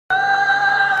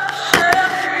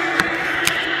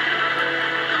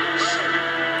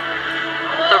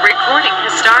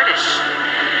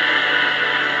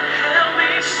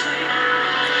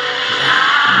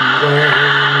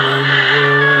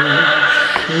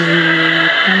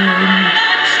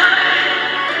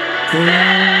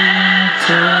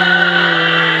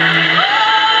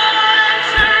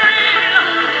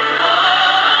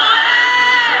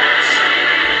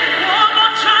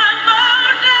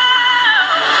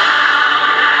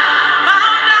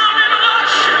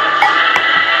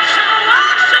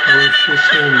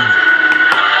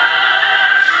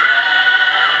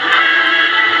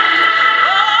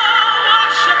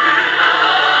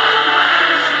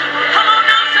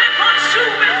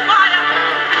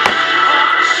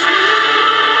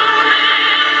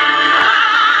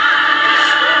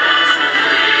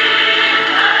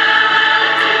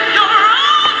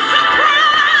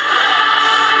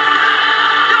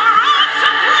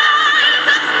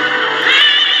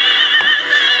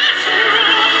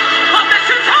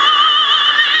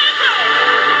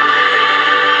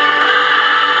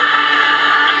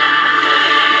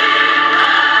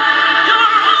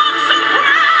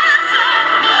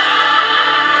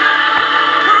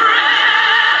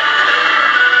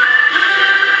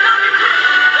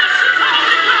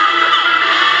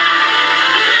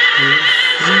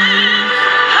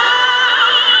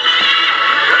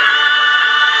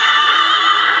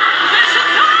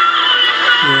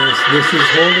This is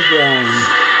holy ground.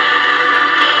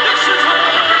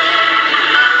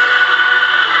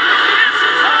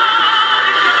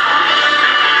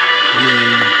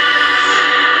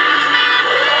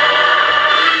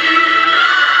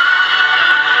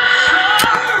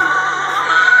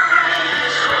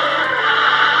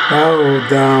 Bow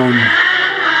down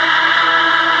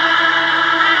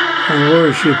and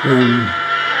worship Him.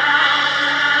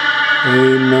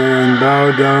 Amen.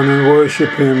 Bow down and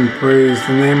worship Him. Praise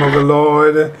the name of the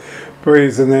Lord.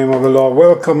 Praise the name of the Lord.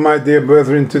 Welcome, my dear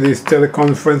brethren, to this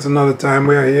teleconference. Another time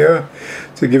we are here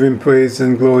to give Him praise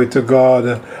and glory to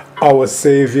God, our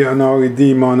Savior and our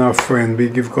Redeemer and our friend. We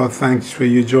give God thanks for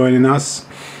you joining us.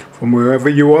 From wherever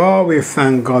you are, we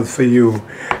thank God for you.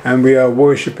 And we are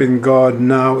worshiping God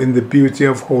now in the beauty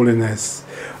of holiness.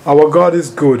 Our God is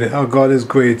good. Our God is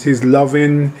great. He's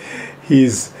loving.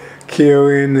 He's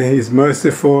caring, He's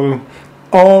merciful.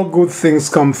 All good things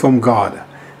come from God.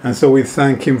 And so we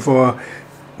thank Him for,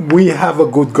 we have a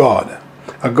good God,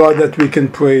 a God that we can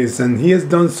praise. And He has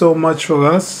done so much for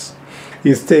us.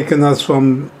 He's taken us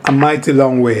from a mighty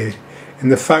long way. In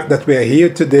the fact that we are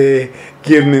here today,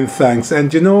 giving Him thanks.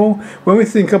 And you know, when we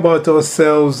think about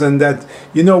ourselves and that,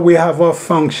 you know, we have our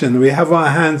function, we have our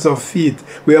hands, our feet,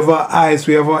 we have our eyes,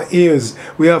 we have our ears,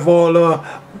 we have all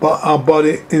our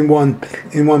body in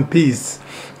one piece,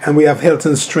 and we have health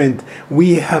and strength.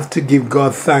 We have to give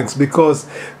God thanks because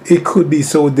it could be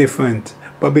so different,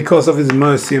 but because of His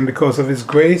mercy and because of His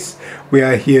grace, we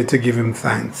are here to give Him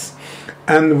thanks.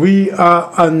 And we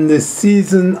are on the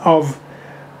season of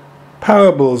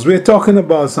parables. We're talking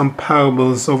about some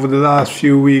parables over the last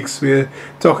few weeks. We're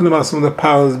talking about some of the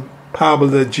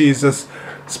parables that Jesus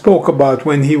spoke about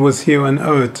when He was here on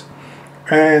earth.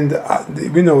 And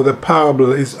we know the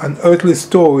parable is an earthly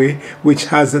story which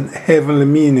has a heavenly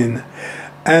meaning.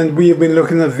 And we have been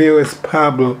looking at various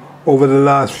parables over the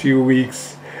last few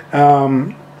weeks.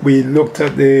 We looked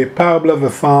at the parable of the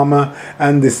farmer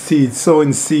and the seeds,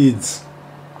 sowing seeds.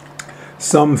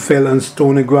 Some fell on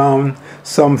stony ground,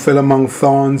 some fell among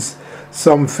thorns,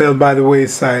 some fell by the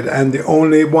wayside. And the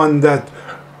only one that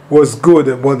was good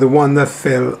was the one that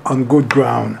fell on good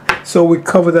ground. So we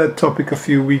covered that topic a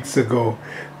few weeks ago,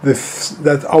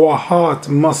 that our heart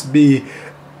must be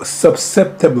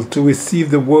susceptible to receive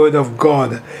the Word of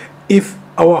God. If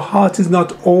our heart is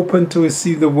not open to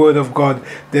receive the Word of God,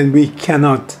 then we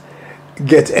cannot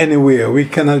get anywhere. We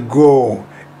cannot grow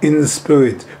in the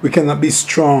Spirit. We cannot be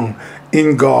strong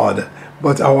in God.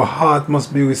 But our heart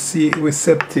must be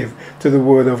receptive to the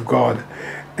Word of God.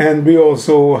 And we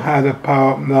also had a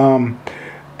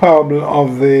parable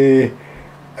of the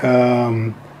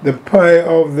prayer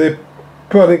of the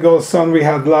prodigal son we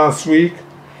had last week,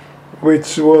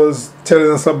 which was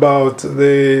telling us about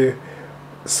the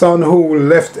son who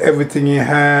left everything he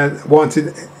had, what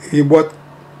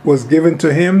was given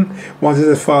to him, wanted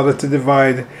his father to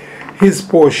divide his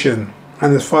portion.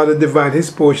 And his father divided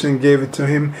his portion and gave it to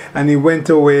him, and he went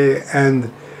away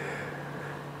and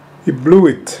he blew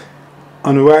it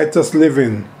on righteous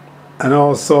living and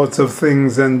all sorts of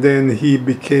things, and then he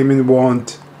became in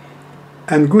want.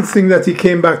 And good thing that he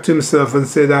came back to himself and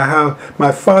said,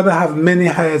 my father have many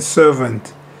hired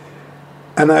servants,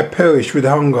 and I perish with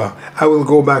hunger. I will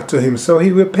go back to him. So he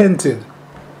repented.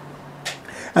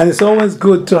 And it's always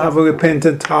good to have a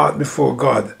repentant heart before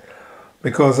God.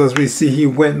 Because as we see, he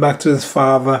went back to his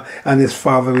father and his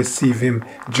father received him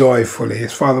joyfully.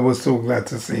 His father was so glad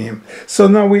to see him. So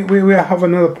now we have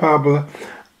another parable,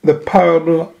 the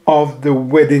parable of the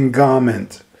wedding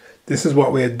garment. This is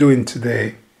what we are doing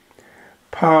today.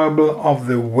 Parable of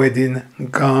the wedding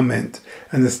garment.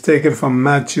 And it's taken from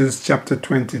Matthew chapter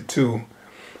 22.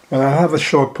 Well, I'll have a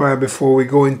short prayer before we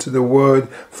go into the word.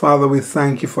 Father, we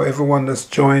thank you for everyone that's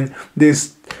joined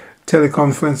this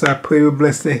teleconference. I pray you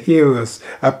bless the hearers.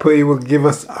 I pray you will give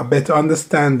us a better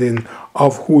understanding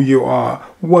of who you are,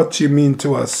 what you mean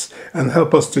to us, and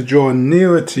help us to draw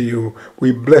nearer to you.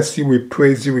 We bless you, we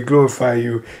praise you, we glorify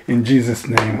you. In Jesus'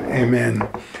 name, amen.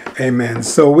 Amen.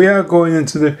 So we are going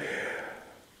into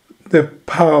the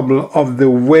parable of the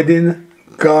wedding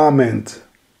garment.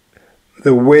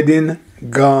 The wedding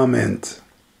garment.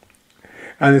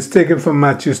 And it's taken from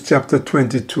Matthew chapter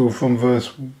 22 from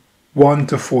verse 1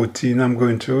 to 14. I'm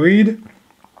going to read.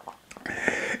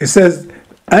 It says,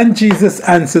 "And Jesus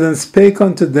answered and spake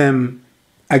unto them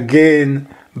again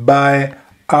by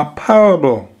a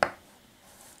parable,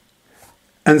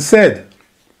 and said,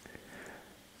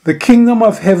 The kingdom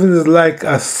of heaven is like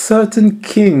a certain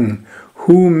king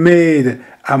who made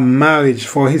a marriage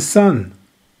for his son,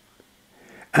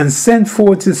 and sent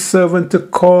forth his servant to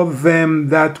call them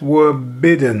that were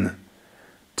bidden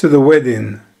to the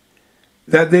wedding,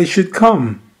 that they should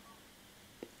come.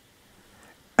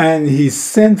 And he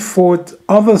sent forth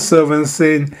other servants,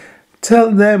 saying,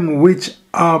 Tell them which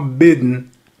are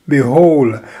bidden,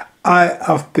 Behold, I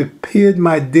have prepared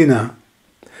my dinner.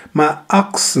 My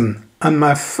oxen and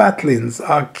my fatlings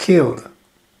are killed,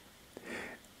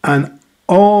 and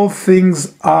all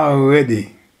things are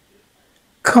ready.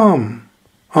 Come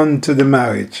unto the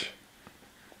marriage.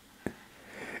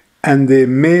 And they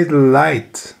made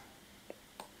light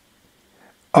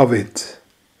of it,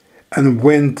 and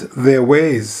went their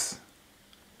ways,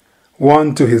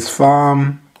 one to his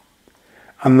farm,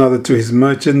 another to his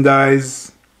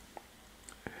merchandise.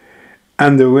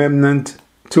 And the remnant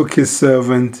took his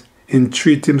servant,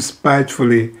 entreated him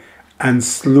spitefully, and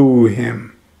slew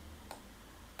him.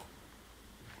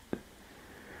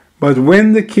 But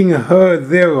when the king heard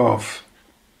thereof,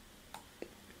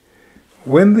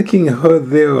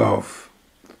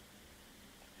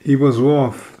 he was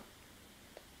wroth.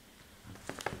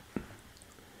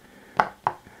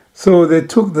 So they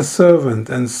took the servant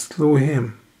and slew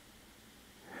him.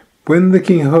 When the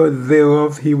king heard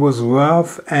thereof, he was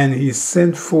wroth, and he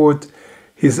sent forth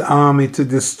his army to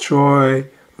destroy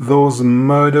those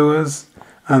murderers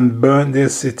and burn their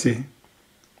city.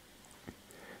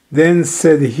 Then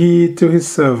said he to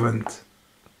his servant,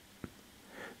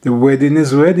 The wedding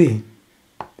is ready,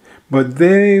 but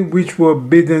they which were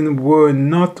bidden were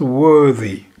not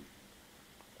worthy.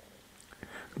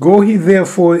 Go ye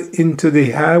therefore into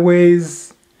the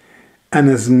highways, and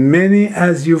as many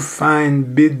as you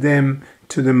find, bid them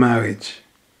to the marriage.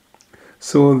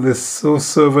 So the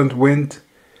servant went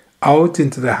out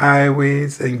into the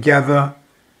highways and gathered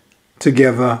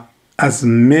together as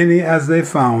many as they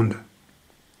found,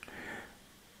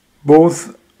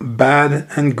 both bad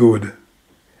and good,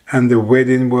 and the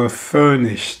wedding were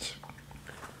furnished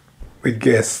with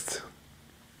guests.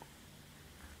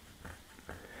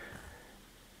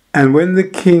 And when the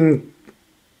king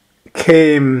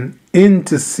came in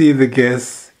to see the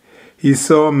guests, he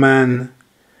saw a man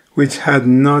which had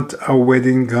not a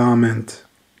wedding garment.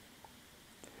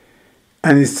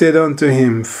 And he said unto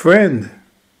him, Friend,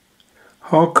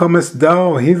 how comest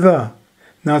thou hither,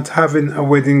 not having a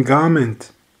wedding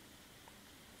garment?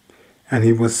 And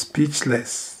he was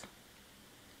speechless.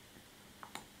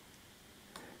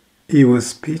 He was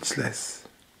speechless.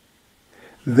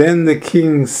 Then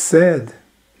said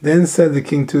the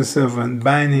king to his servant,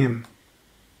 Bind him,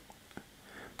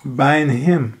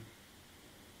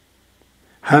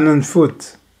 hand and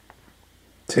foot,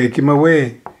 take him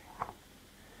away,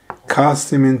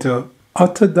 cast him into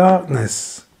utter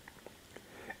darkness,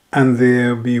 and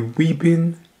there be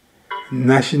weeping,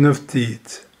 gnashing of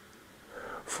teeth.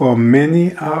 For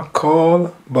many are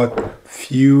called, but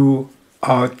few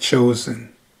are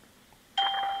chosen.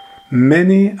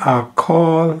 Many are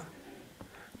called,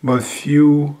 but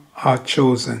few are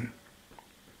chosen.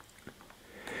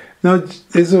 Now,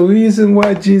 there's a reason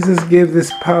why Jesus gave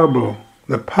this parable,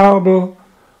 the parable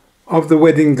of the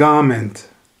wedding garment.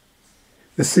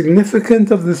 The significance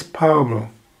of this parable.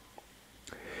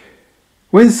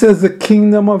 When it says the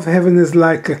kingdom of heaven is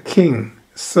like a king,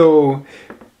 so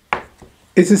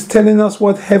it is telling us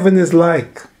what heaven is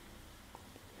like.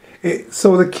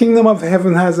 So the kingdom of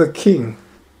heaven has a king.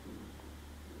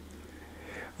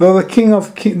 Though the king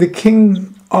of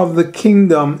the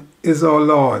kingdom is our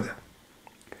Lord.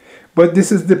 But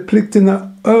this is depicting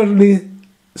an earthly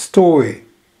story.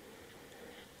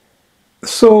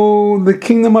 So the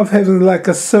kingdom of heaven is like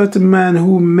a certain man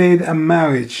who made a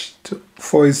marriage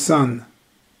for his son,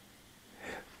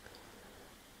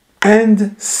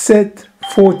 and set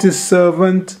forth his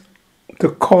servant to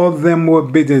call them who were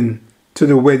bidden to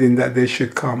the wedding that they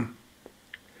should come.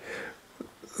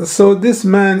 So this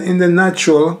man in the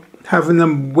natural, having a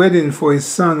wedding for his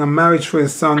son, a marriage for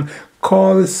his son,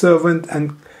 called his servant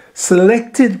and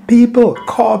selected people,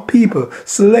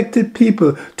 selected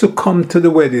people to come to the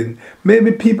wedding.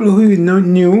 Maybe people who he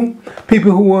knew,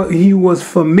 people who he was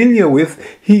familiar with.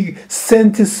 He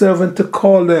sent his servant to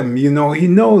call them. He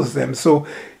knows them. So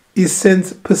he sent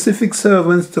specific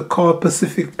servants to call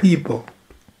specific people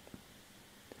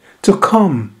to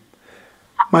come.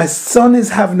 My son is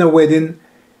having a wedding.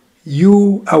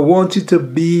 I want you to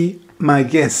be my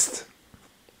guest.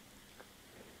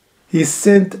 He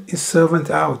sent his servant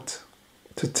out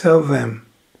to tell them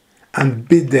and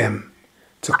bid them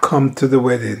to come to the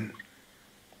wedding.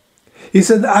 He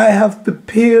said, I have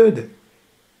prepared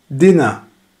dinner.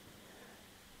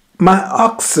 My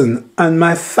oxen and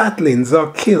my fatlings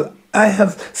are killed. I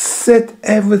have set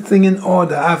everything in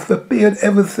order. I've prepared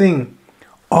everything.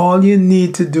 All you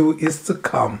need to do is to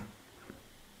come.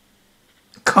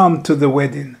 Come to the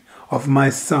wedding of my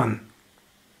son.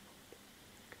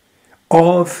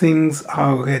 All things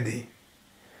are ready.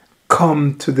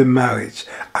 Come to the marriage.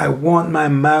 I want my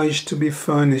marriage to be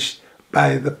furnished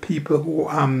by the people who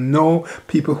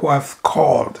people who I've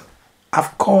called.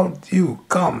 I've called you,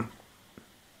 come.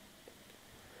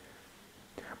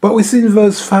 But we see in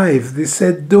verse 5, they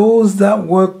said, those that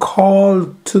were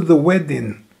called to the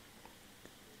wedding,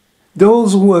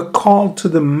 those who were called to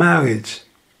the marriage,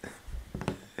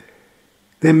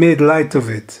 they made light of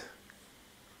it.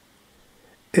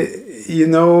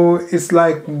 It's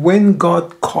like when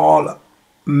God called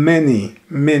many,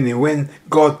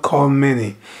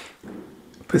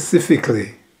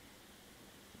 specifically,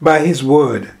 by his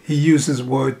word, he used his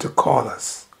word to call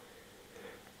us.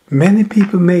 Many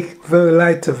people make very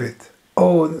light of it.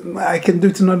 Oh, I can do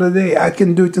it another day. I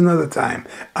can do it another time.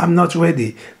 I'm not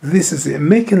ready. This is it.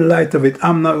 Making light of it.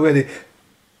 I'm not ready.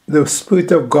 The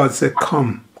Spirit of God said,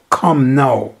 come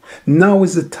now. Now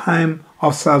is the time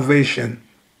of salvation.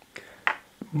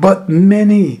 But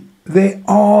many, they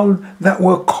all that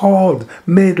were called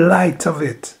made light of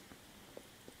it.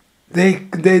 They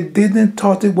didn't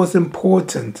thought it was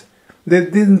important. They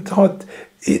didn't thought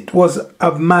it was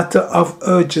a matter of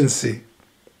urgency.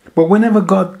 But whenever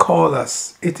God calls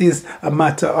us, it is a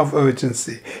matter of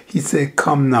urgency. He said,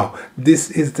 come now. This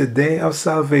is the day of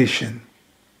salvation.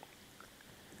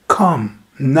 Come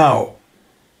now.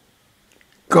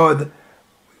 God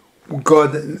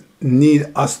needs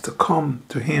us to come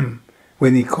to him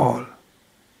when he calls,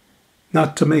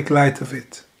 not to make light of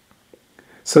it.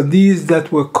 So these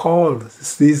that were called,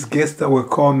 these guests that were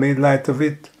called, made light of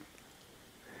it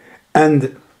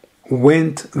and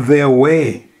went their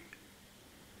way.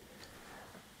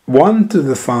 One to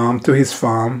his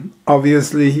farm.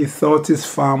 Obviously, he thought his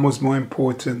farm was more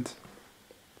important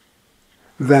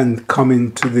than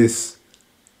coming to this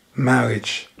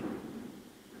marriage.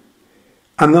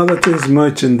 Another to his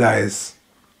merchandise.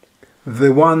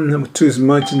 The one to his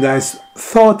merchandise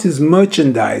thought his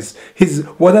merchandise, his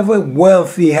whatever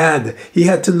wealth he had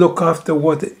to look after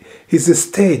his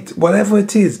estate, whatever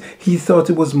it is, he thought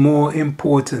it was more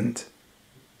important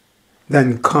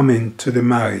than coming to the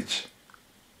marriage.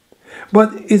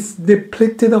 But it's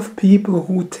depicted of people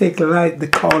who take light the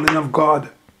calling of God.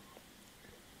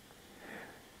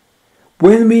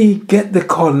 When we get the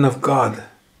calling of God,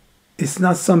 it's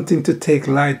not something to take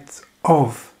light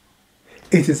of.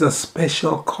 It is a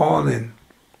special calling.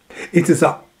 It is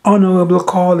an honorable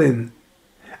calling.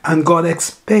 And God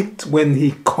expects when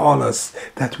he calls us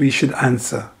that we should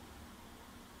answer.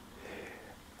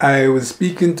 I was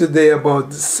speaking today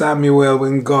about Samuel,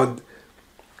 when God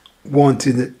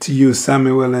wanted to use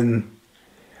Samuel, and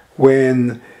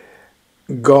when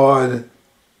God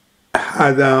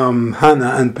had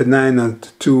Hannah and Peninnah,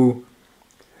 two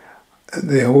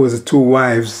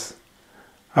wives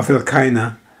of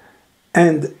Elkanah,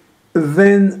 and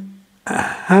then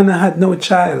Hannah had no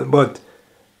child, but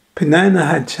Peninnah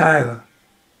had child.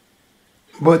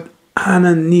 But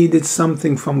Hannah needed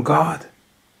something from God,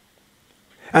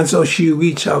 and so she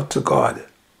reached out to God.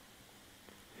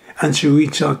 And she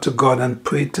reached out to God and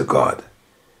prayed to God.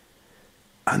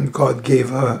 And God gave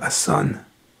her a son.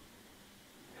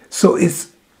 So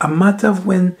it's a matter of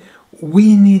when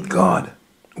we need God.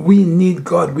 We need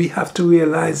God. We have to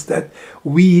realize that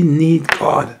we need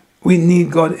God. We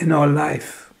need God in our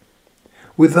life.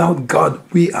 Without God,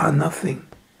 we are nothing.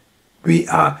 We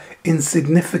are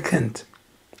insignificant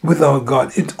without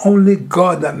God. It's only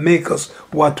God that makes us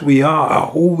what we are or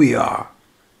who we are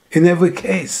in every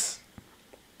case.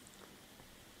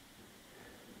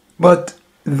 But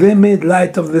they made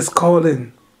light of this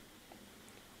calling.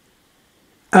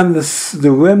 And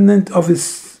the remnant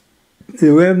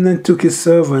took his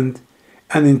servant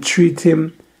and entreated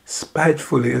him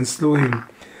spitefully and slew him.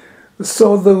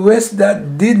 So the rest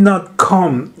that did not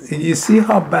come, you see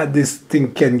how bad this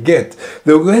thing can get.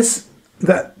 The rest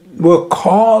that were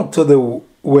called to the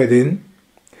wedding,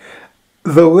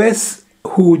 the rest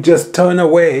who just turned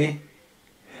away,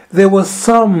 there was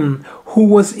some who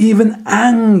was even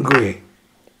angry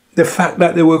the fact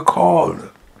that they were called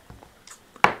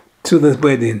to the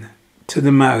wedding, to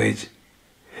the marriage,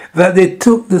 that they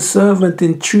took the servant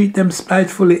and treated them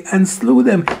spitefully and slew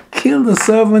them, killed the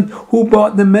servant who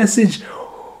brought the message,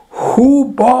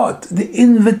 who brought the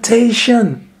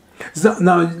invitation. So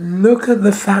now look at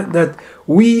the fact that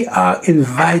we are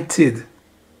invited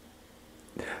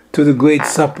to the great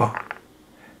supper.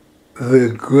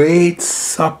 The great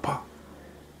supper.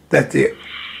 That there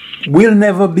will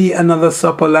never be another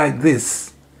supper like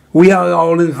this. We are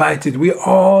all invited. We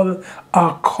all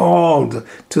are called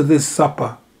to this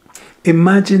supper.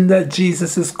 Imagine that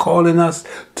Jesus is calling us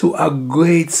to a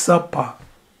great supper.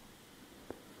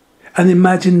 And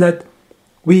imagine that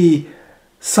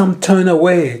some turn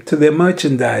away to their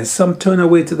merchandise, some turn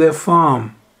away to their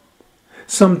farm,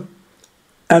 some,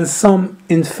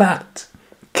 in fact,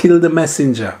 kill the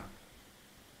messenger.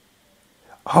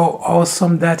 How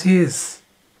awesome that is.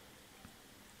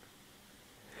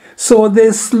 So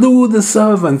they slew the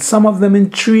servants. Some of them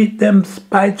entreated them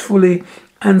spitefully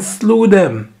and slew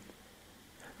them.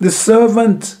 The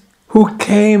servant who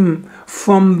came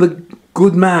from the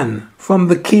good man, from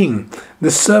the king, the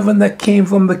servant that came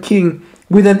from the king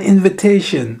with an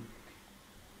invitation,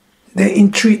 they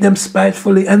entreated them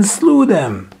spitefully and slew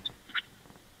them.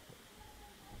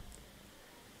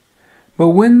 But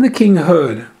when the king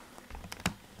heard,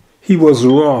 he was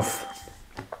wroth,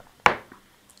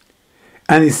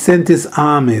 and he sent his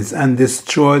armies and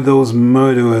destroyed those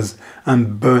murderers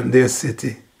and burnt their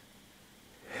city.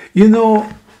 You know,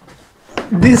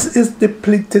 this is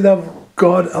depicted of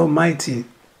God Almighty.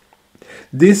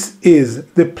 This is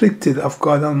depicted of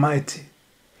God Almighty.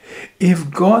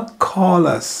 If God call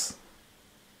us,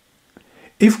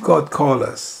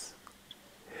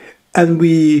 and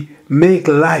we make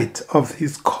light of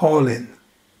his calling,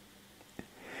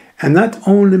 and not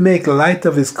only make light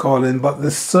of his calling, but the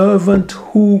servant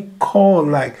who call,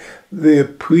 like the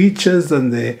preachers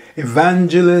and the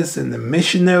evangelists and the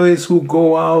missionaries who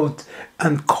go out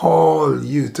and call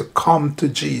you to come to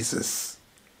Jesus,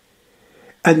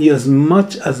 and you as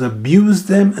much as abuse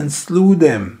them and slew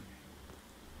them,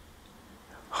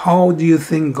 how do you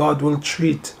think God will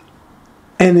treat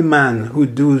any man who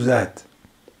does that?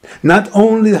 Not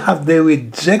only have they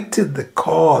rejected the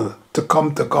call to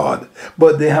come to God,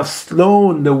 but they have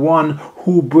slain the one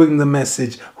who bring the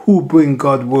message, who bring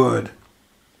God's word.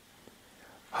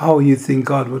 How you think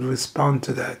God would respond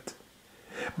to that?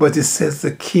 But it says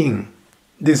the king,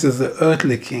 this is the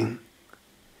earthly king,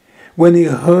 when he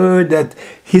heard that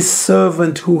his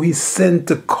servant who he sent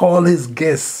to call his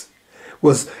guests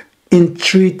was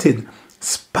entreated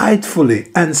spitefully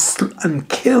and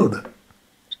killed,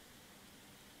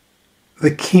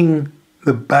 the king,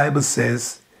 the Bible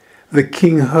says, the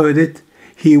king heard it,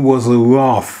 he was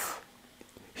wroth,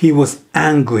 he was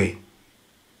angry.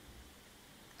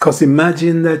 Because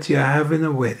imagine that you're having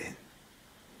a wedding,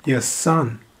 your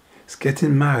son is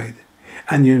getting married,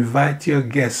 and you invite your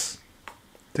guests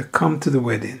to come to the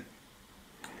wedding,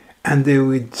 and they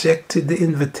rejected the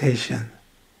invitation.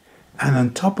 And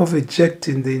on top of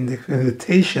rejecting the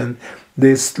invitation,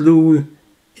 they slew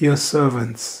your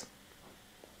servants.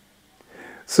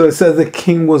 So it says the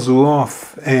king was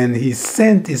wroth, and he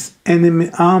sent his enemy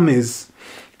armies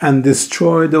and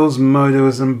destroyed those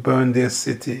murderers and burned their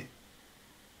city.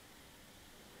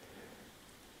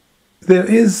 There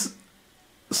is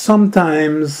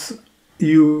sometimes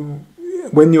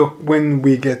when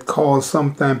we get called,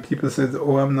 sometimes people say,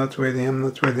 "Oh, I'm not ready,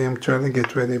 I'm trying to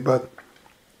get ready." But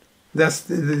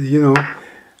that's,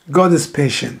 God is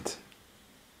patient.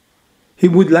 He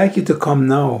would like you to come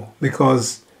now,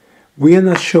 because we are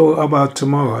not sure about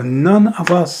tomorrow. None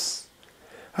of us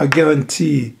are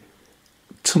guaranteed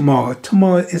tomorrow.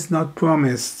 Tomorrow is not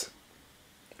promised.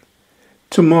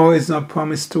 Tomorrow is not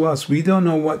promised to us. We don't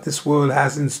know what this world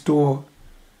has in store.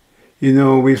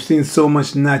 We've seen so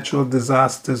much natural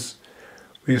disasters.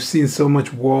 We've seen so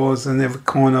much wars in every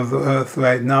corner of the earth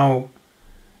right now.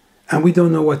 And we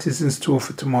don't know what is in store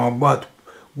for tomorrow. But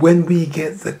when we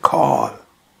get the call,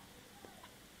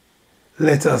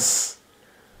 let us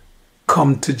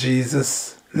come to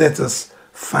Jesus. Let us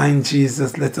find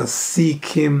Jesus. Let us seek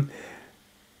him.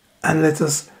 And let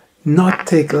us not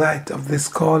take light of this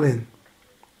calling.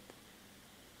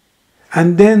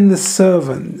 And then the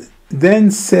servant,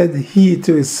 then said he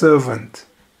to his servant,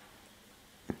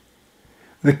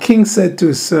 the king said to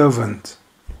his servant,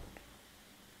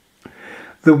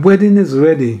 the wedding is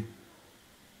ready.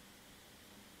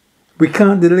 We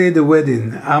can't delay the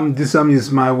wedding. I'm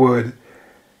using my word.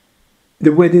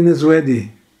 The wedding is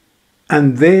ready,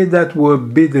 and they that were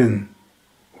bidden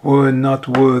were not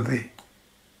worthy.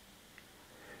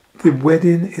 The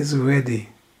wedding is ready.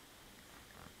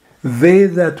 They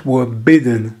that were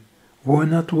bidden were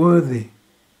not worthy.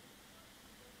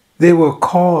 They were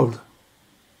called,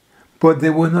 but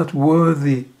they were not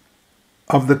worthy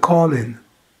of the calling.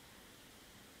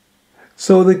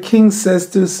 So the king says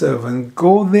to his servant,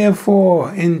 go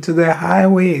therefore into the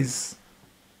highways,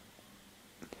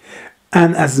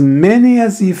 and as many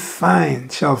as ye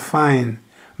shall find,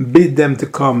 bid them to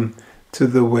come to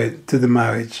the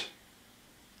marriage.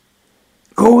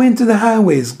 Go into the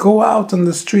highways, go out on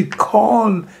the street,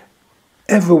 call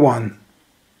everyone.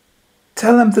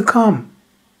 Tell them to come.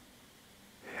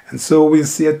 And so we'll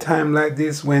see a time like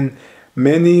this when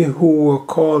many who were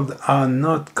called are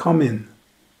not coming.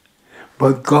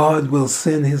 But God will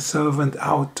send his servant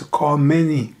out to call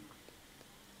many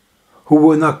who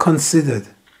were not considered.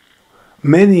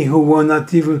 Many who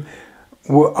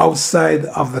were outside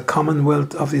of the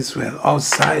commonwealth of Israel,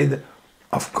 outside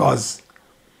of God's,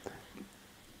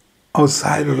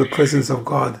 outside of the presence of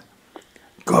God.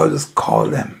 God has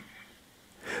called them.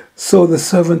 So the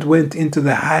servant went into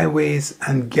the highways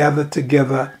and gathered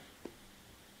together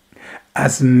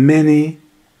as many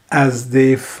as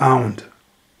they found.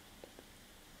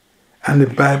 And the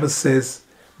Bible says,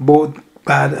 both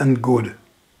bad and good.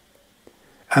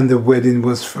 And the wedding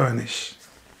was furnished.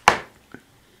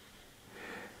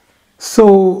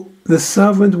 So the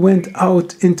servant went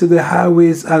out into the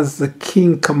highways as the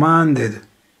king commanded.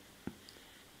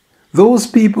 Those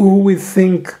people who we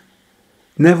think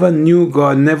never knew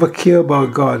God, never care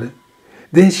about God,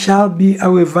 there shall be a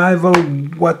revival.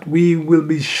 What we will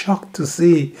be shocked to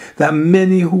see, that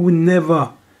many who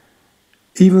never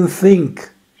even think,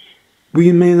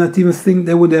 we may not even think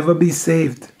they would ever be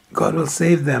saved, God will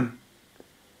save them.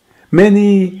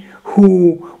 Many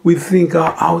who we think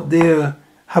are out there,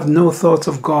 have no thoughts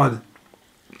of God,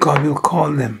 God will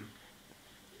call them.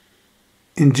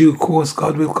 In due course,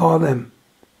 God will call them.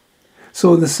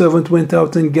 So the servant went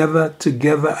out and gathered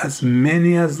together as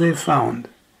many as they found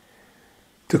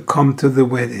to come to the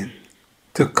wedding,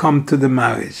 to come to the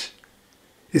marriage.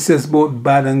 It says both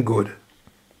bad and good.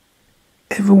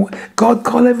 Everyone, God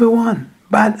called everyone,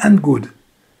 bad and good.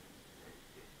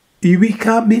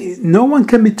 No one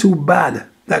can be too bad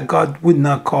that God would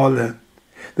not call them.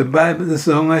 The Bible, the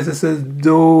songwriter says,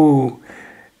 the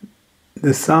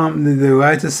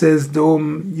writer says, though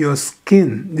your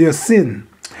sin,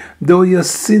 though your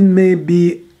sin may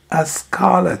be as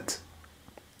scarlet,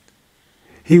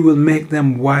 he will make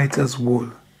them white as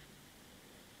wool.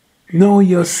 Know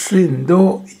your sin,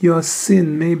 though your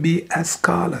sin may be as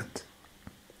scarlet,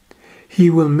 he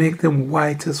will make them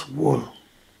white as wool,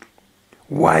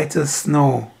 white as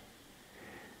snow.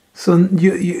 So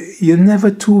you're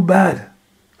never too bad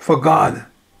for God.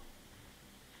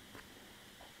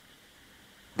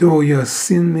 Though your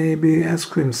sin may be as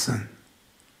crimson.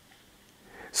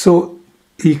 So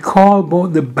he called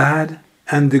both the bad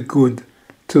and the good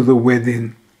to the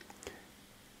wedding,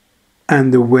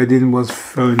 and the wedding was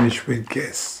furnished with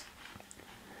guests.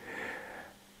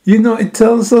 You know, it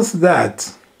tells us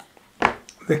that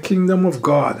the kingdom of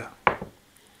God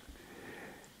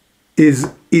is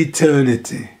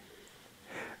eternity.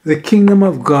 The kingdom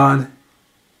of God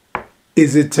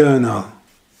is eternal.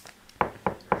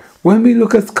 When we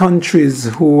look at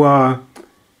countries who are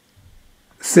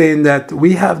saying that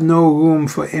we have no room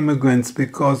for immigrants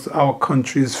because our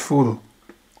country is full,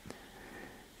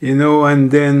 you know,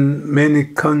 and then many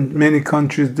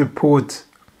countries deport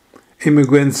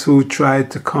immigrants who try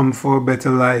to come for a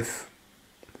better life.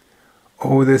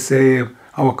 Or they say,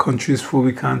 our country is full,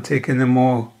 we can't take any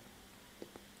more.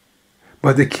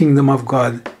 But the kingdom of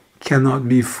God cannot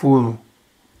be full.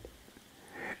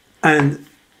 And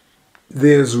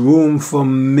there's room for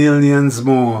millions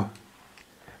more.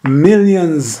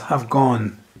 Millions have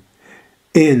gone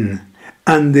in,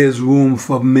 and there's room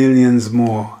for millions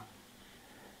more.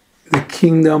 The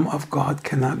kingdom of God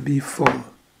cannot be full.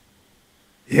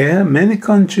 Yeah, many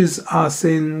countries are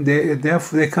saying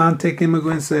they can't take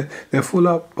immigrants. They're full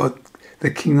up, but the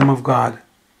kingdom of God.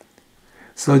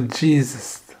 So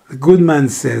Jesus, the good man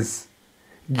says,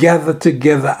 gather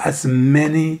together as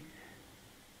many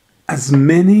as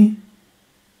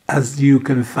you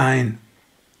can find.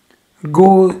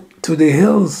 Go to the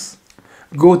hills,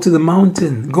 go to the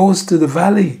mountain, go to the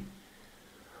valley,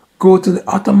 go to the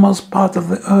uttermost part of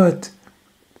the earth.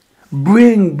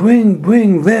 Bring,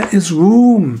 there is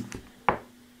room.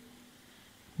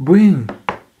 Bring.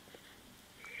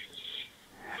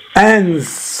 And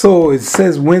so it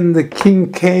says, when the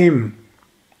king came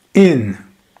in,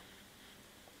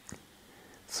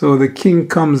 so the king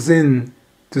comes in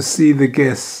to see the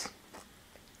guests.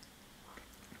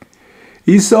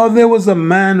 He saw there was a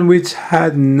man which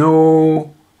had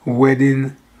no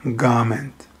wedding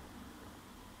garment.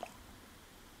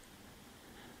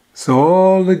 So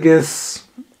all the guests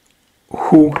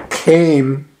who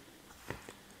came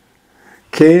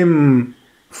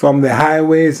from the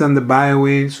highways and the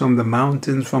byways, from the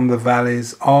mountains, from the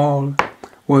valleys, all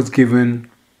was given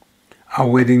a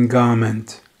wedding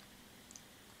garment.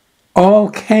 All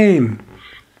came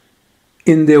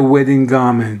in their wedding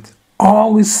garment.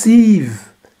 All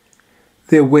receive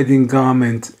their wedding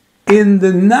garment. In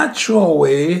the natural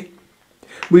way,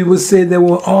 we would say they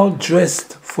were all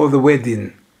dressed for the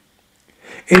wedding.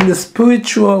 In the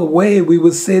spiritual way, we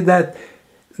would say that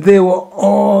they were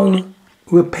all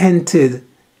repented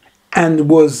and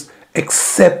was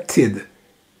accepted,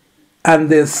 and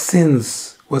their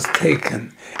sins was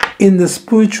taken. In the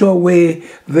spiritual way,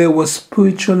 they were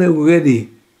spiritually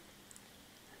ready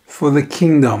for the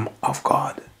kingdom of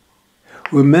God.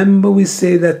 Remember, we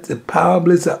say that the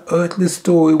parable is an earthly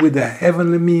story with a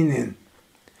heavenly meaning.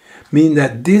 Meaning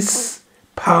that this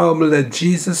parable that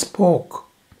Jesus spoke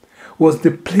was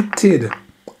depicted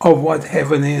of what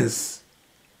heaven is.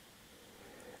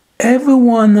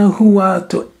 Everyone who are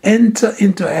to enter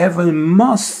into heaven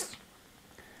must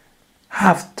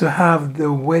have to have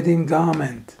the wedding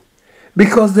garment,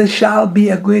 because there shall be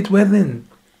a great wedding,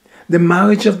 the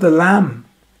marriage of the Lamb.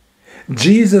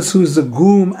 Jesus, who is the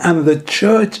groom, and the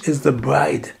church is the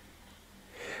bride.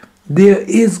 There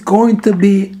is going to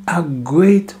be a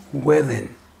great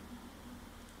wedding.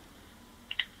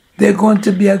 There's going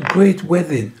to be a great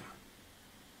wedding.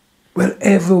 Well,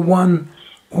 everyone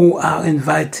who are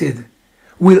invited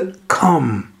will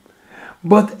come.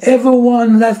 But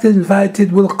everyone that's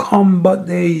invited will come, but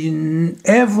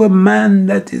every man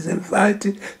that is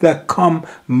invited that come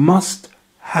must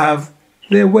have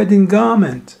their wedding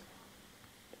garment.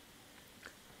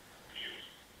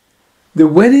 The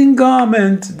wedding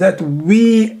garment that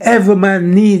every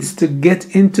man needs to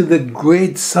get into the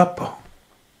great supper,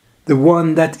 the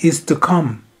one that is to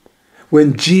come,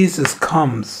 when Jesus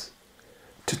comes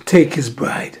to take his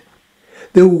bride.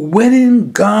 The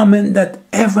wedding garment that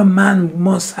every man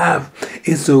must have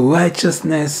is the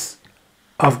righteousness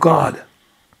of God.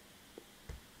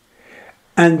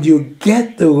 And you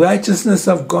get the righteousness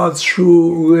of God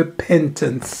through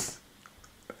repentance.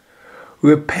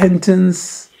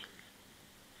 Repentance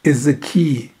is the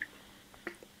key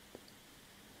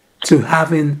to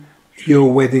having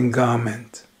your wedding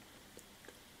garment.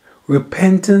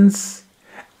 Repentance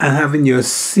and having your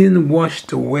sin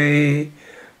washed away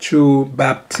through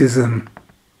baptism,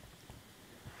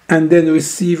 and then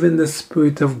receiving the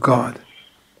Spirit of God,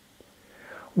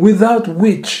 without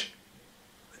which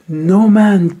no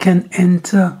man can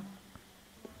enter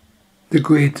the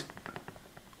great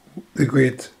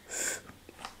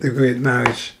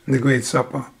marriage, the great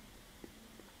supper.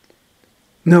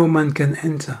 No man can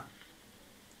enter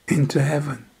into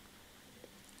heaven.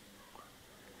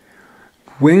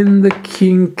 When the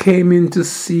king came in to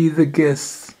see the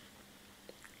guests,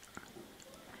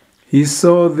 he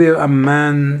saw there a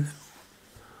man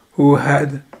who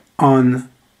had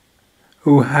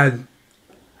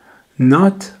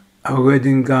not a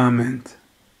wedding garment.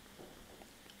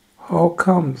 How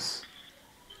comes?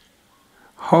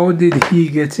 How did he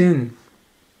get in?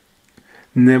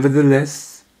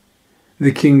 Nevertheless,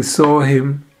 the king saw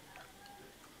him.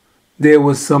 There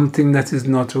was something that is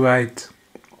not right.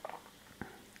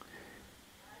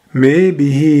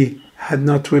 Maybe he had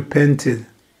not repented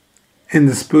in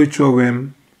the spiritual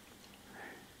realm.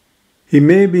 He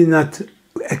maybe not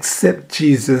accept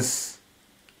Jesus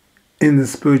in the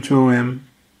spiritual realm.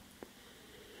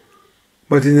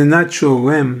 But in the natural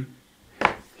realm,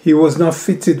 he was not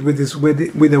fitted with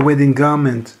a wedding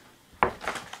garment.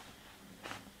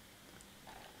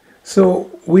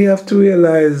 So we have to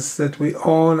realize that we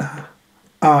all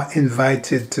are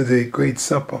invited to the great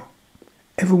supper.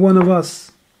 Every one of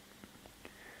us.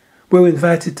 We're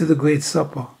invited to the great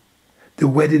supper, the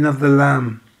wedding of the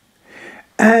Lamb.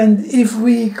 And if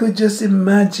we could just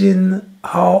imagine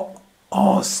how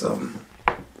awesome,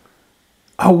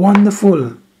 how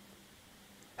wonderful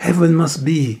heaven must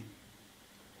be.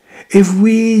 If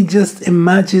we just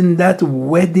imagine that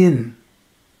wedding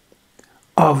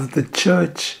of the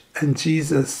church and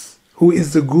Jesus, who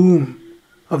is the groom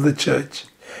of the church.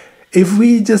 If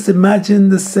we just imagine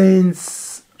the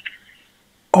saints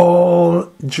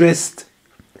all dressed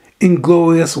in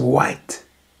glorious white,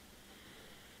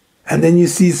 and then you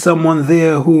see someone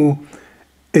there who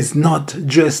is not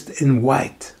dressed in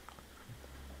white,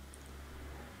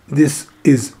 this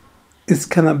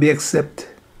cannot be accepted.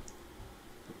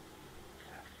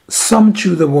 Some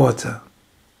chew the water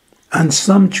and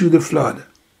some chew the flood,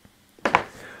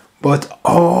 but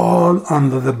all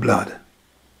under the blood.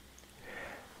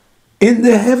 In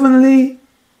the heavenly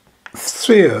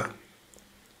sphere,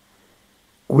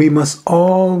 we must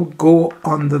all go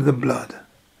under the blood.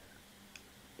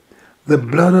 The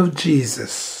blood of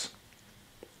Jesus,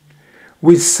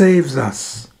 which saves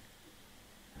us.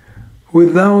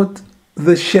 Without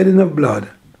the shedding of blood,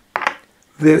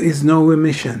 there is no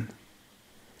remission.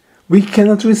 We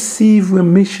cannot receive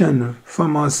remission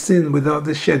from our sin without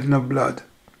the shedding of blood.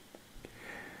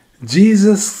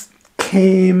 Jesus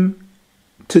came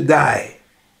to die.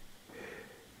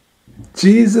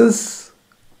 Jesus,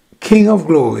 King of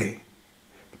glory,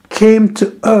 came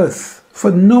to earth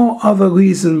for no other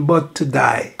reason but to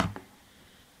die.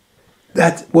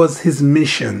 That was his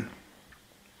mission.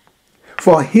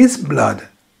 For his blood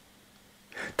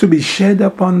to be shed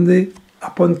upon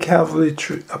Calvary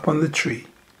tree, upon the tree,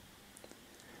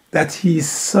 that he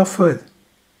suffered,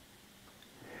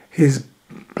 his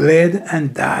bled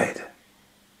and died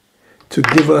to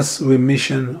give us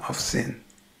remission of sin,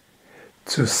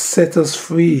 to set us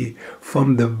free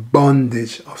from the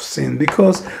bondage of sin.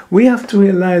 Because we have to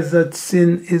realize that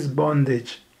sin is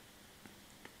bondage.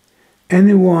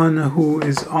 Anyone who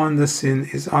is under sin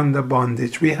is under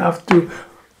bondage. We have to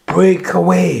break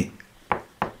away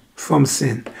from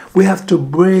sin. We have to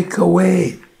break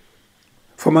away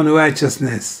from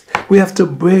unrighteousness. We have to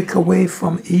break away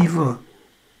from evil.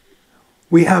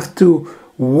 We have to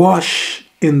wash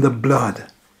in the blood.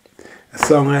 The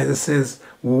songwriter says,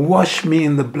 "Wash me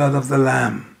in the blood of the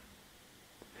Lamb,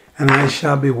 and I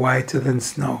shall be whiter than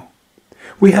snow."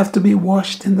 We have to be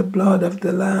washed in the blood of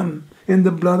the Lamb, in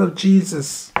the blood of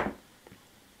Jesus.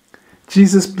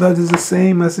 Jesus' blood is the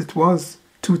same as it was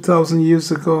 2,000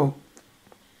 years ago.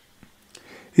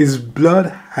 His blood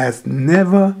has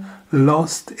never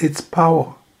lost its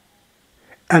power,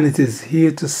 and it is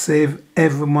here to save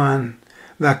every man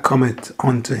that cometh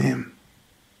unto him.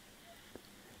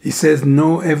 He says,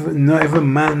 no every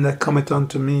man that cometh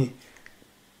unto me,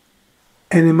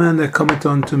 any man that cometh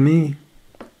unto me,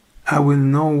 I will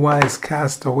no wise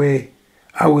cast away,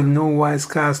 I will no wise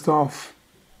cast off.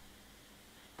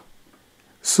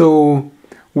 So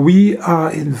we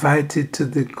are invited to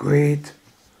the great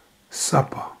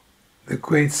supper. The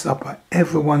great supper.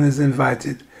 Everyone is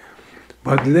invited.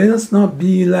 But let us not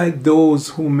be like those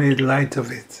who made light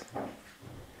of it.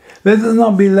 Let us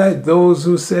not be like those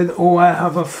who said, "Oh, I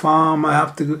have a farm,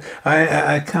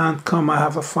 I can't come, I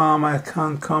have a farm, I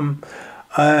can't come,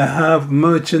 I have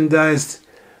merchandise,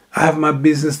 I have my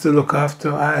business to look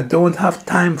after, I don't have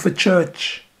time for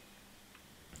church.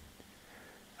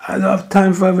 I don't have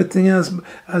time for everything else."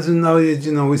 As you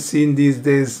know, we see in these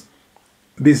days,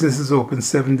 businesses open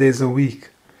 7 days a week.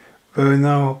 Well,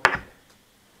 now,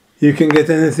 you can get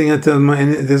anything at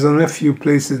there's only a few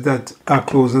places that are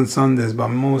closed on Sundays, but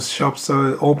most shops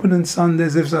are open on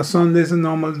Sundays if Sunday is a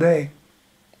normal day.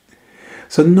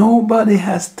 So nobody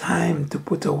has time to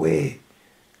put away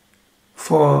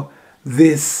for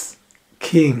this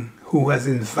King who has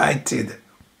invited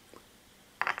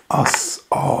us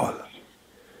all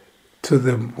to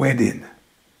the wedding.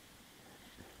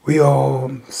 We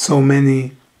all, so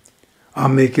many, are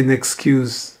making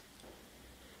excuse.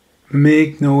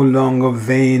 Make no longer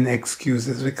vain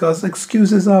excuses, because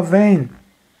excuses are vain.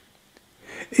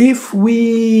 If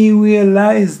we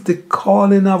realize the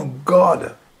calling of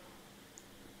God,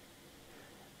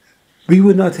 we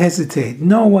would not hesitate.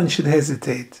 No one should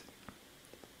hesitate.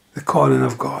 The calling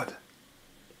of God.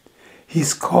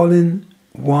 He's calling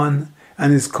one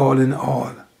and he's calling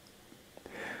all.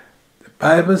 The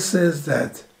Bible says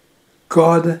that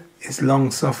God is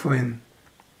long-suffering.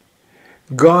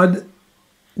 God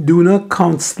do not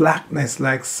count slackness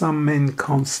like some men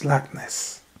count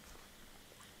slackness,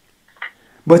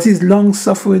 but is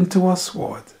long-suffering to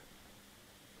usward.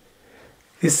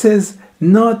 It says,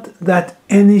 not that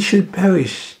any should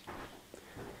perish,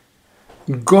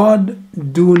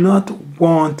 God do not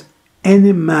want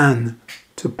any man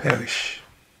to perish.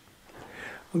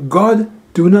 God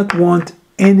do not want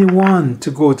anyone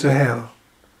to go to hell.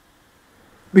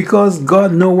 Because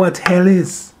God knows what hell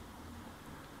is.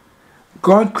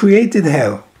 God created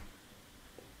hell.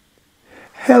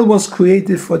 Hell was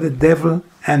created for the devil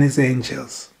and his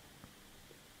angels.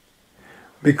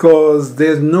 Because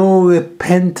there's no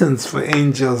repentance for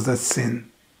angels that sin.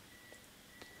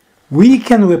 We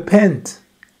can repent,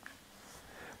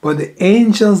 but the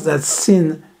angels that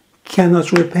sin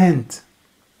cannot repent.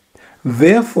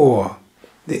 Therefore,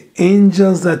 the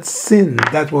angels that sin,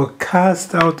 that were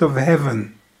cast out of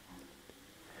heaven,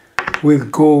 will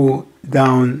go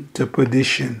down to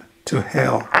perdition, to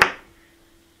hell.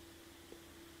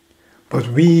 But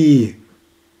we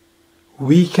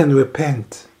can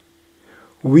repent.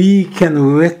 We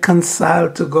can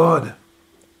reconcile to God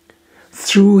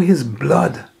through His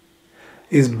blood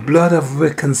of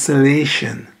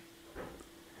reconciliation.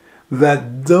 That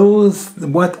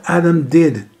what Adam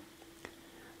did,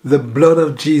 the blood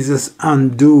of Jesus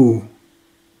undo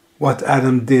what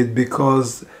Adam did,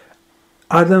 because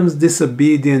Adam's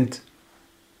disobedience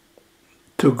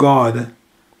to God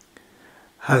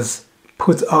has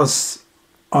put us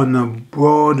on a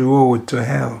broad road to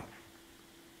hell.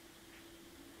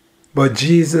 But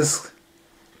Jesus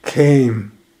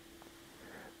came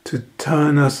to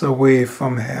turn us away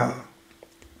from hell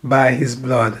by His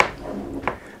blood,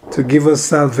 to give us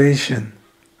salvation,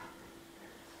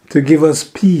 to give us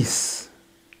peace,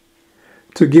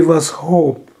 to give us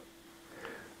hope,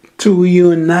 to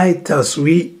reunite us,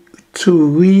 to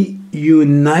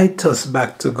reunite us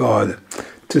back to God,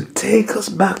 to take us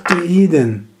back to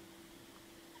Eden.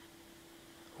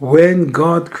 When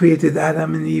God created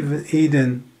Adam and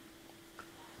Eden,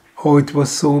 oh, it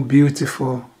was so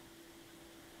beautiful.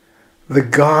 The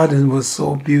garden was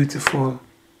so beautiful.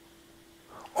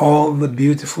 All the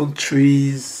beautiful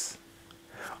trees,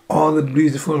 all the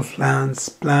beautiful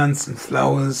plants and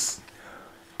flowers,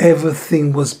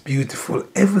 everything was beautiful.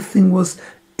 Everything was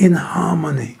in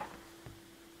harmony.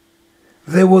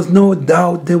 There was no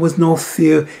doubt, there was no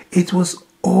fear. It was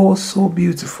all so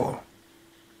beautiful.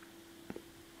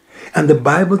 And the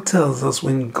Bible tells us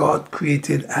when God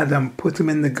created Adam, put him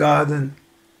in the garden,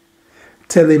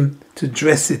 tell him to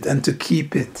dress it and to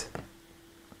keep it.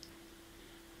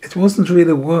 It wasn't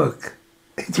really work.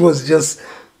 It was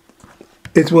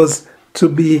to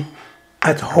be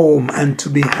at home and to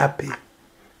be happy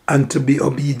and to be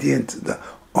obedient.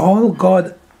 All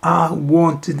God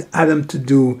wanted Adam to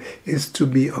do is to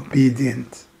be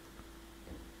obedient.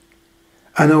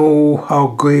 And oh, how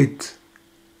great.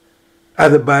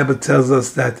 The Bible tells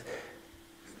us that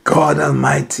God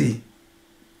Almighty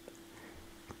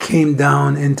came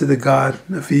down into the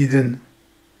Garden of Eden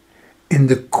in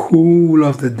the cool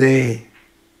of the day,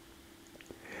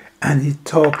 and He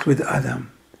talked with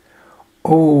Adam.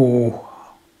 Oh,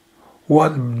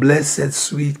 what blessed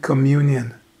sweet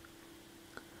communion.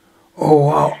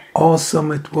 Oh, how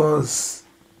awesome it was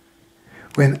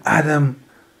when Adam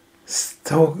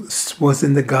was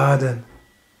in the garden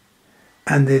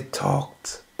and they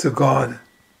talked to God,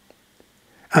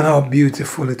 and how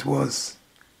beautiful it was.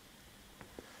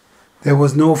 There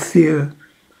was no fear.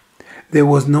 There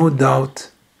was no doubt.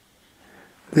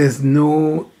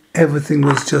 Everything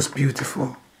was just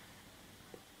beautiful.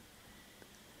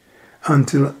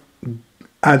 Until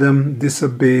Adam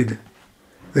disobeyed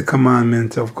the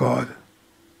commandment of God.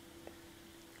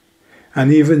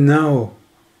 And even now,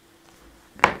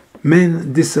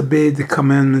 men disobey the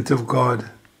commandment of God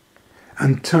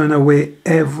and turn away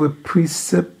every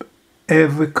precept,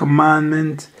 every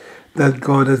commandment that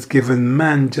God has given.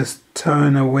 Man just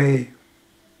turn away.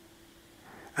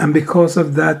 And because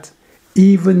of that,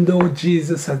 even though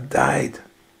Jesus had died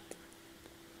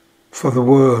for the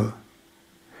world,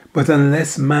 but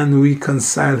unless man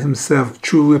reconcile himself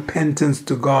through repentance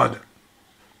to God,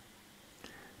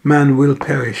 man will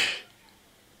perish.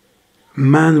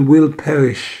 Man will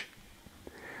perish.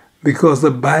 Because the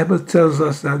Bible tells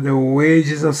us that the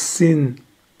wages of sin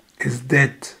is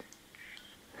death,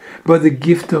 but the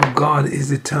gift of God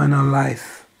is eternal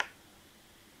life.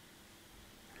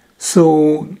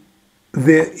 So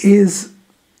there is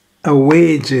a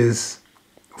wages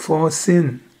for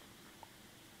sin.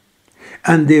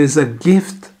 And there is a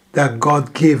gift that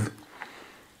God gives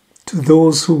to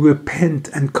those who repent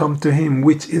and come to Him,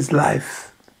 which is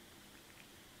life.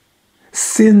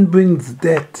 Sin brings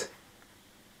death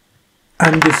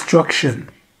and destruction.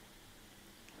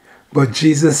 But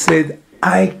Jesus said,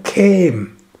 I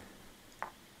came.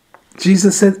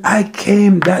 Jesus said, I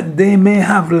came that they may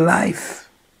have life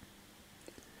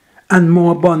and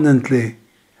more abundantly.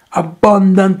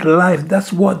 Abundant life.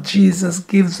 That's what Jesus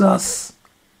gives us.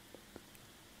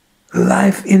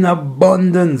 Life in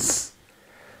abundance.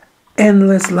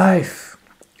 Endless life.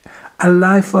 A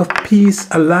life of peace,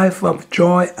 a life of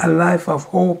joy, a life of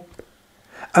hope.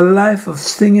 A life of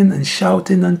singing and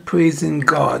shouting and praising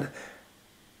God.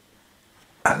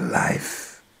 A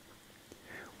life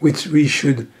which we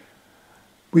should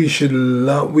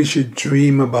love, we should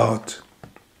dream about.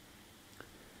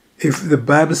 If the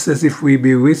Bible says if we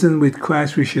be risen with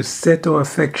Christ, we should set our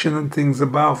affection on things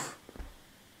above.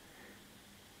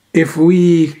 If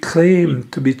we claim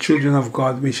to be children of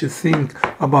God, we should think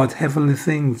about heavenly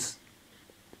things.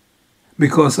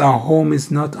 Because our home is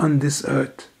not on this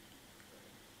earth.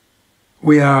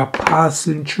 We are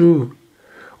passing through.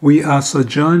 We are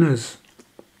sojourners.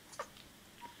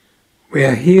 We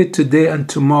are here today and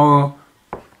tomorrow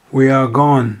we are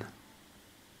gone.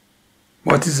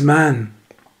 What is man?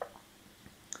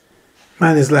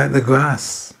 Man is like the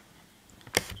grass.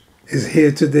 Is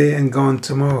here today and gone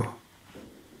tomorrow.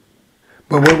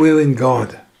 But when we're in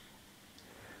God,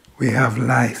 we have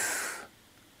life.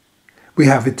 We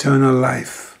have eternal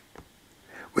life.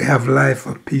 We have life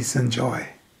of peace and joy.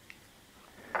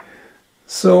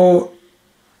 So,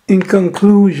 in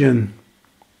conclusion,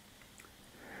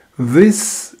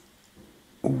 this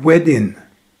wedding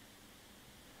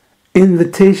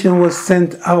invitation was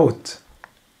sent out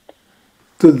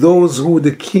to those who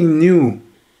the king knew,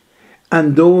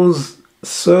 and those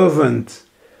servants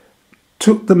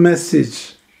took the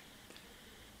message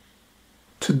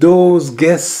to those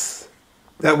guests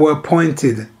that were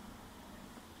appointed,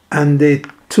 and they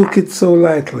took it so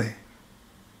lightly.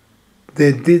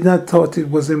 They did not thought it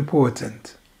was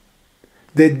important.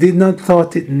 They did not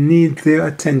thought it need their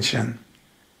attention.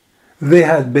 They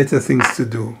had better things to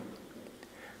do.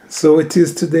 So it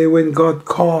is today when God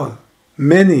calls,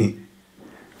 many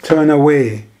turn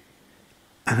away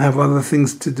and have other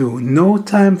things to do. No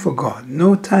time for God,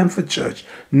 no time for church,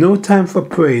 no time for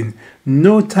praying,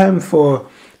 no time for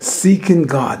seeking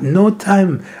God, no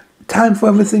time for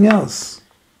everything else.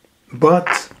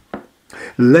 But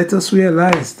let us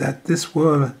realize that this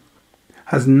world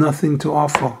has nothing to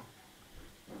offer.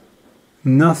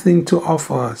 Nothing to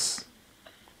offer us.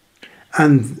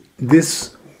 And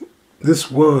this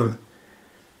world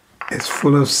is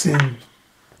full of sin,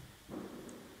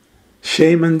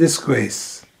 shame and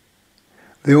disgrace.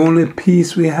 The only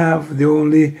peace we have, the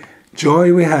only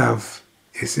joy we have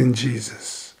is in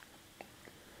Jesus.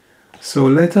 So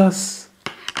let us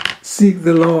seek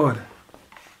the Lord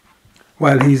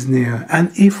while He's near.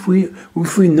 And if we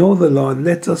know the Lord,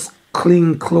 let us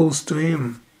cling close to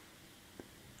Him.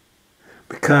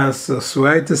 Because the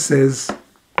writer says,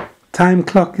 time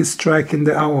clock is striking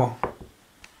the hour.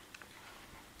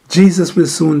 Jesus will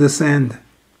soon descend.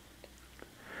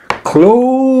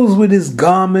 Clothed with His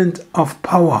garment of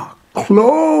power.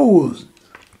 Clothed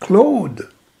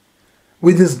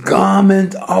with His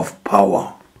garment of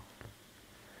power.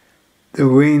 The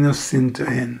reign of sin to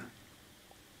end.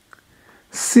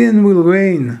 Sin will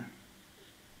reign.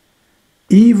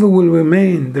 Evil will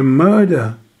remain. The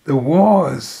murder, the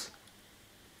wars,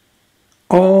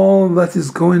 all that is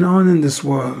going on in this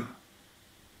world,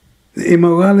 the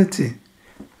immorality,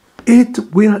 it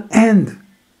will end.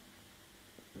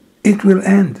 It will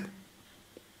end.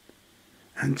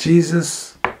 And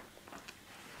Jesus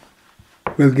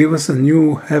will give us a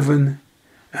new heaven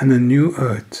and a new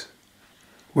earth,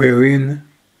 wherein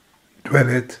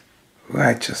dwelleth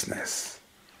righteousness.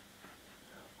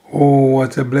 Oh,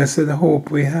 what a blessed hope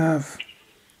we have.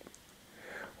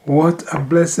 What a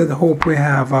blessed hope we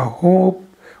have, a hope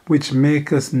which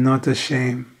makes us not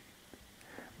ashamed.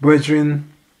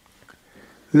 Brethren,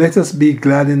 let us be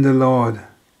glad in the Lord.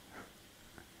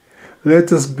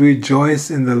 Let us rejoice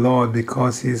in the Lord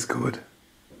because He is good.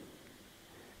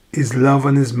 His love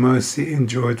and His mercy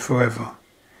endured forever.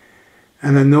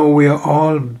 And I know we are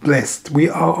all blessed. We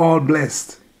are all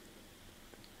blessed.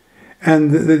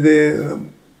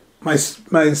 And my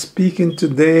speaking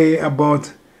today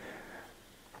about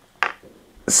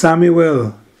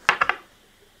Samuel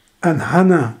and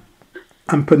Hannah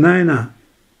and Peninnah,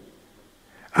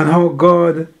 and how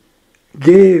God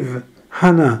gave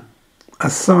Hannah a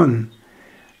son.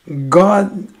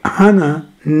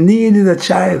 Hannah needed a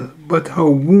child, but her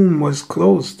womb was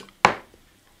closed.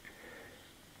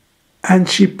 And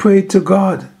she prayed to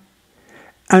God,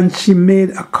 and she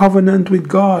made a covenant with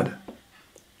God.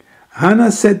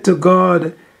 Hannah said to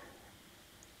God,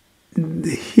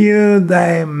 hear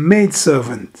thy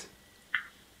maidservant,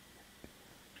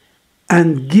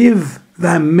 and give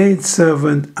thy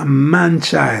maidservant a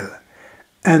man-child,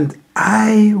 and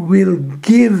I will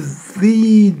give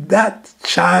thee that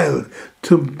child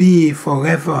to be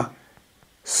forever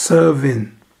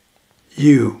serving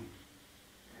you.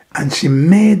 And she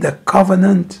made a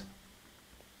covenant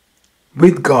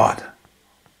with God.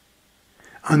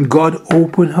 And God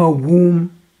opened her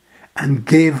womb and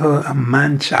gave her a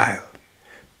man-child,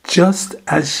 just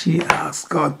as she asked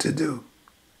God to do.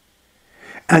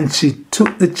 And she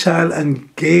took the child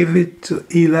and gave it to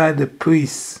Eli the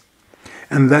priest.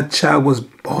 And that child was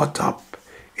brought up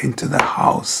into the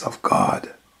house of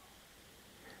God.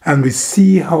 And we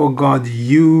see how God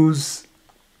used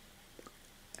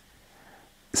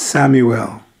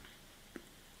Samuel.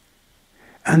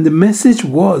 And the message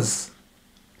was,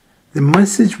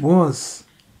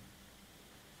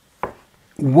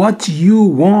 what you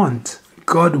want,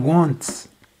 God wants.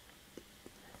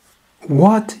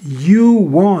 What you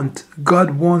want,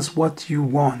 God wants what you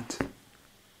want.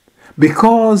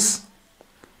 Because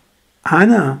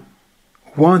Hannah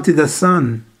wanted a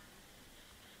son,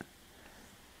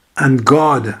 and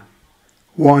God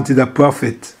wanted a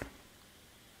prophet.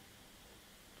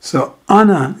 So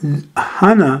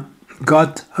Hannah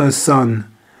got her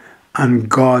son, and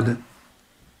God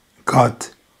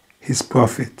got his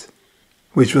prophet,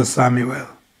 which was Samuel.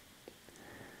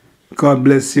 God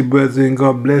bless you, brethren.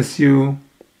 God bless you.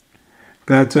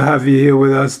 Glad to have you here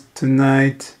with us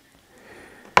tonight.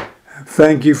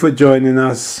 Thank you for joining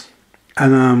us.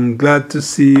 And I'm glad to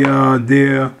see our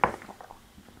dear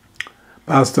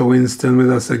Pastor Winston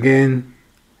with us again.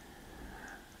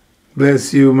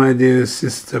 Bless you, my dear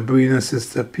Sister Brina,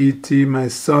 Sister P.T., my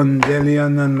son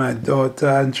Delian, and my daughter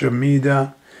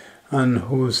Andromeda, and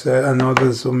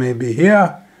others who may be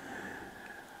here.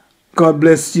 God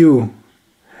bless you.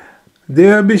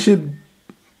 Dear Bishop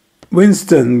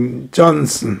Winston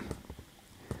Johnson,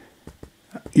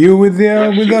 you were there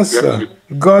with us, sir.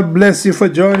 God bless you for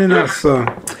joining us, sir.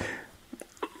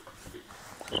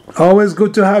 Always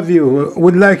good to have you.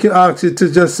 Would like to ask you to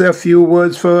just say a few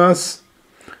words for us.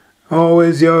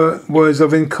 Always your words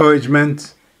of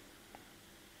encouragement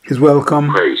is welcome.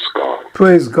 Praise God.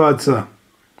 Praise God, sir.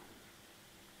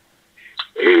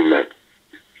 Amen.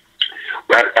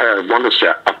 Well, I want to say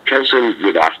a pleasant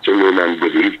good afternoon and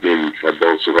good evening for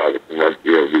those who are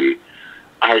here.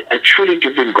 I truly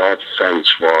give God thanks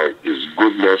for his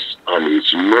goodness and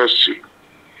his mercy.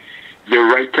 The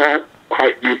writer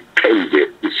quietly penned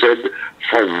it. He said,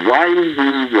 "For while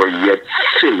we were yet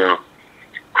sinners,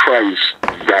 Christ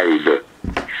died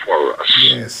for us."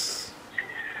 Yes.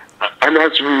 And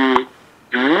as we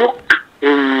look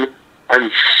in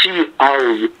and see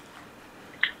how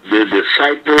the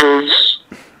disciples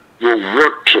were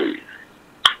working,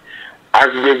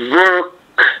 as they work,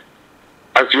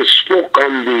 as you spoke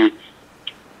on the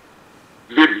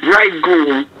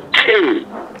bridegroom came.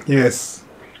 Yes.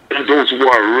 And those who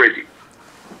are ready.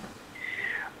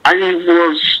 And he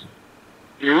was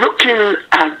looking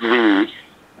at the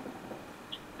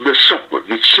supper.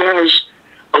 It says,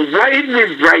 "And while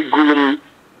the bridegroom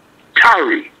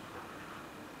tarry,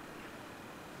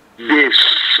 they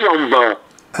slumber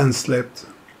and slept."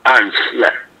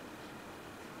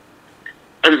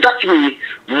 And that we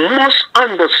must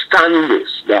understand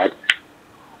this, that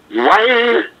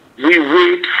while we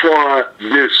wait for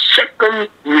the second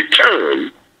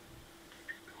return,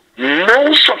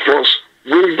 most of us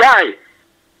will die.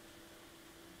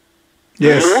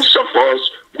 Yes. Most of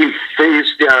us will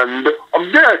face the hand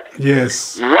of death.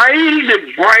 Yes. While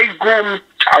the bridegroom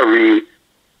tarry,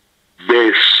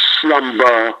 they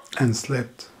slumber and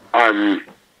slept. And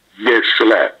they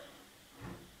slept.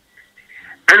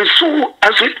 And so,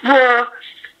 as it were,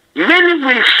 many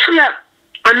will sleep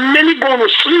and many go to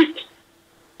sleep.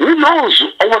 Who knows?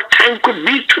 Our time could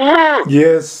be tomorrow.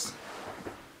 Yes.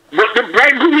 But the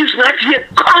bridegroom is not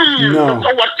yet come. No.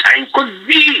 But our time could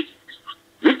be.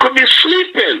 We could be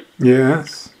sleeping.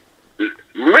 Yes.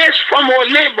 Rest from our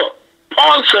labor.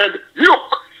 Paul said,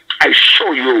 "Look, I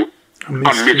show you a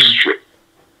mystery.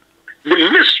 The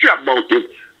mystery about it,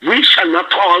 we shall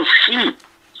not all sleep,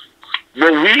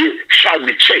 but we shall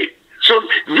be changed." So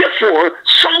therefore,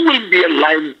 some will be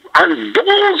alive, and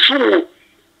those who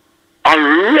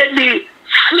already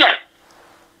slept,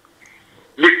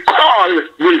 the call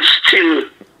will still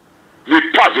be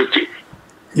positive.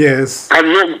 Yes.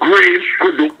 And no grave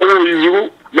could hold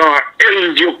you, nor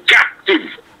held you captive,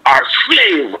 or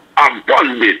slave, or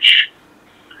bondage.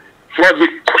 For the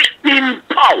quickening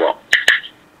power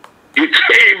is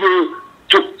able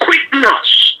to quicken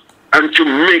us and to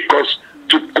make us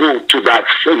to go to that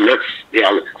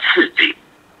celestial city.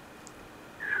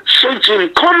 So it's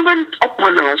incumbent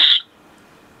upon us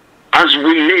as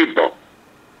we labor.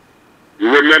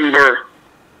 Remember,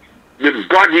 the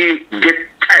body get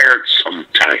tired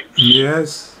sometimes.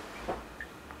 Yes.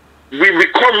 We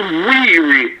become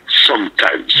weary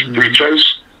sometimes, preachers.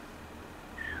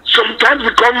 Sometimes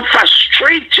become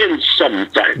frustrating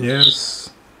sometimes. Yes.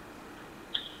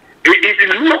 It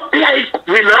looks like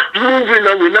we're not moving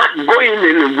and we're not going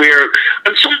anywhere.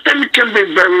 And sometimes it can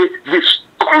be very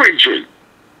discouraging.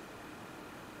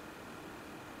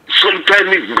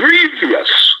 Sometimes it's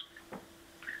grievous.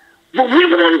 But we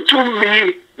want to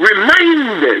be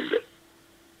reminded,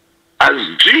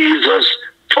 as Jesus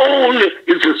told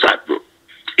his disciples,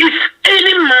 if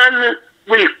any man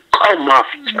will come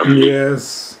after me,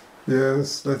 yes,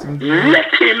 let him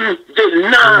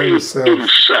deny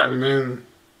himself. Amen.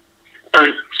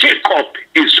 And take up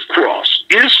his cross.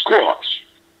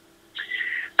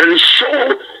 And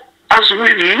so, as we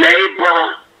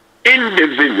labor in the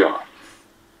vineyard,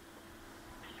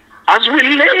 as we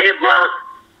labor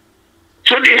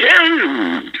to the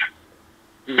end,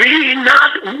 be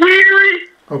not weary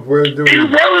of well-doing.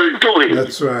 in well-doing.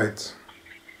 That's right.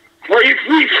 For if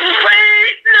we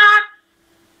faint not,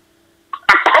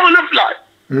 account of life,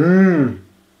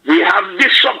 we have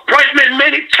disappointment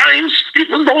many times.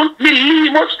 People don't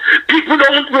believe us. People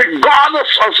don't regard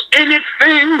us as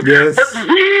anything. Yes. But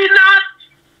be not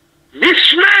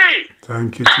dismayed.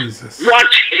 Thank you, Jesus.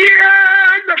 But hear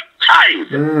the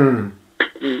time.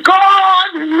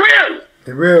 God will.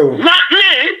 He will. Not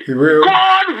me. He will.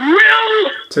 God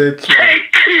will take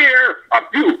care of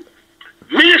you.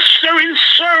 Ministering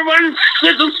servants,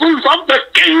 citizens of the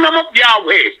kingdom of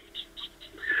Yahweh.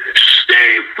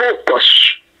 Stay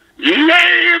focused.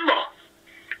 Labor,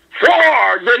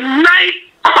 for the night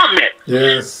cometh.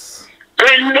 Yes.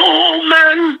 And no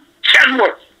man can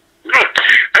work.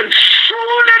 And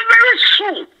soon and very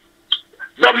soon,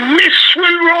 the mist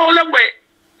will roll away.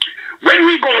 When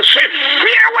we going to say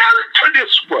farewell to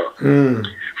this world,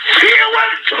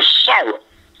 farewell to sorrow,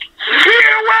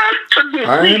 farewell to disease,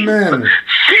 Amen.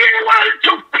 farewell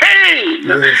to pain,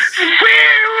 yes.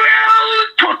 farewell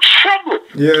to trouble,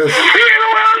 yes.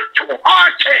 farewell to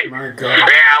heartache, my God.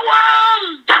 farewell.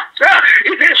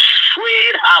 It is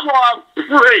sweet hour of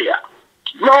prayer.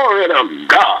 Glory to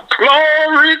God.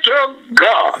 Glory to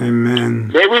God. Amen.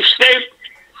 May we stay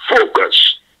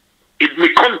focused. It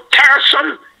becomes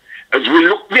tiresome as we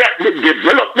look at the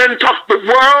development of the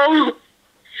world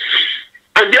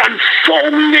and the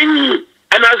unfolding.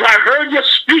 And as I heard you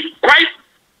speak quite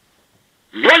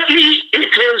bluntly,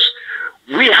 it is,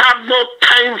 we have no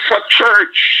time for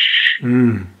church.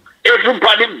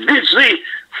 Everybody busy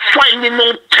finding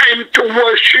no time to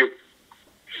worship.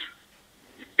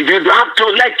 You don't have to,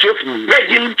 like you're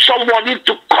begging somebody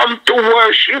to come to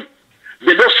worship.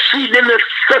 They don't see the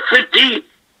necessity.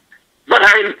 But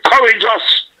I encourage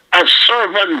us as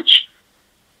servants,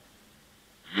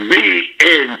 be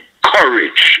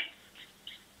encouraged.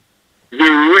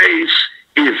 The race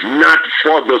is not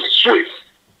for the swift,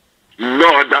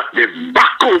 nor that they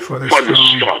battle for the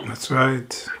strong. That's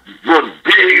right. But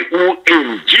they who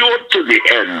endure to the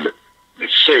end, the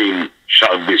same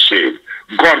shall be saved.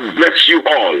 God bless you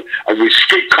all, and we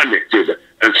stay connected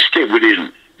and stay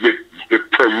within the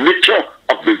perimeter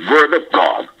of the word of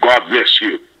God. God bless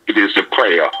you. It is the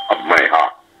prayer of my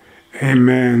heart.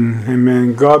 Amen.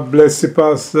 Amen. God bless you,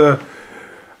 Pastor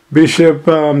Bishop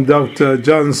Dr.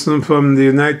 Johnson from the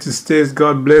United States.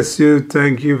 God bless you.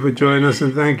 Thank you for joining us,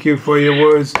 and thank you for your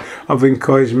words of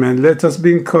encouragement. Let us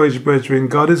be encouraged, brethren.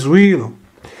 God is real.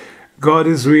 God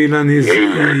is real, and He's,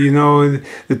 you know,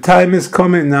 the time is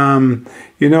coming.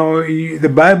 You know, the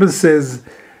Bible says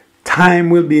time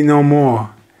will be no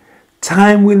more.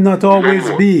 Time will not always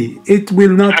be. It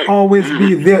will not always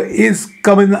be. There is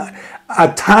coming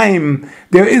a time.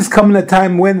 There is coming a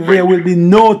time when there will be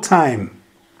no time.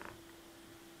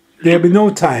 There will be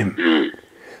no time.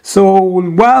 So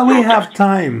while we have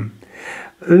time,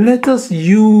 let us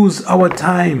use our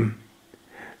time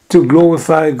to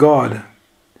glorify God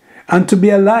and to be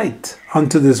a light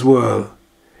unto this world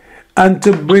and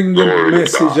to bring the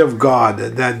message of God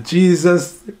that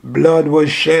Jesus' blood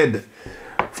was shed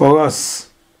for us,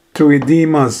 to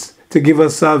redeem us, to give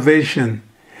us salvation.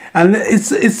 And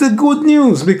it's a good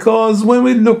news, because when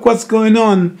we look what's going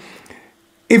on,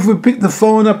 if we pick the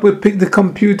phone up, we pick the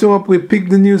computer up, we pick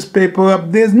the newspaper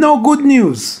up, there's no good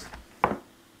news.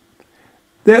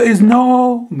 There is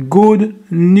no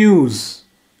good news.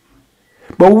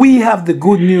 But we have the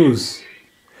good news.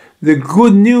 The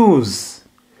good news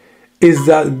is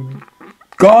that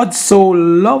God so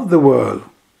loved the world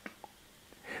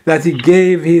that He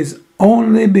gave His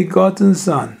only begotten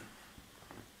Son,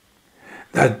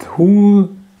 that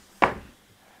whosoever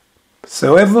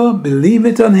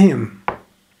believeth on Him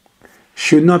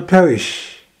should not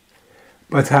perish,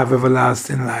 but have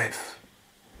everlasting life.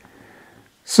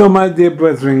 So, my dear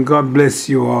brethren, God bless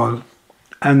you all,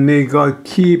 and may God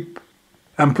keep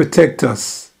and protect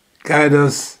us, guide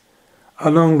us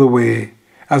along the way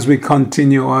as we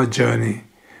continue our journey.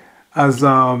 As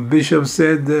our Bishop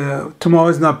said, tomorrow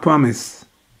is not promised,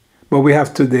 but we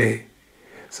have today.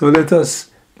 So let us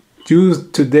use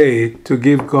today to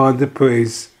give God the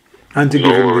praise and to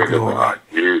give Him the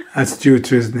glory as due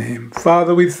to His name.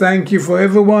 Father, we thank you for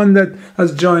everyone that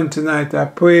has joined tonight. I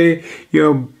pray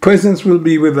your presence will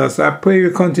be with us. I pray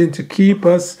you continue to keep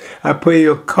us. I pray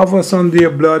you cover us under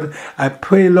your blood. I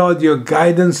pray, Lord, your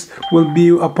guidance will be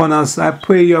upon us. I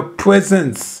pray your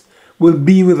presence will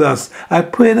be with us. I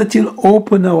pray that you'll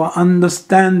open our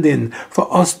understanding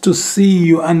for us to see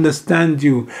you, understand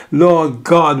you. Lord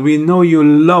God, we know you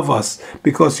love us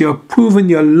because you have proven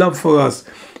your love for us.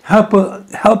 Help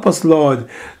us, Lord,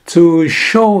 to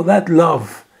show that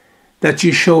love that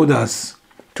you showed us,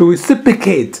 to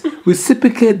reciprocate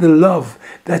the love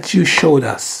that you showed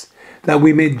us, that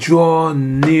we may draw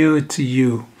near to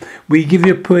you. We give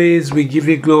you praise, we give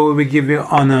you glory, we give you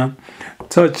honor.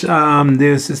 Touch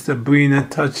dear Sister Brina,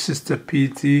 touch Sister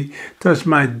P.T., touch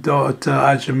my daughter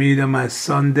Ajamida, my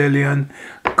son Delian.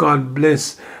 God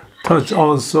bless. Touch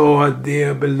also our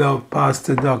dear beloved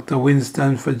Pastor Dr.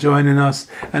 Winston for joining us,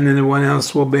 and anyone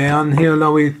else will be on here.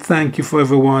 Lord, we thank you for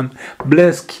everyone.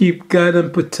 Bless, keep, guide,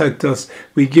 and protect us.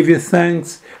 We give you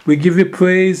thanks, we give you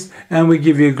praise, and we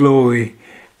give you glory.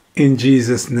 In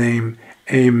Jesus' name,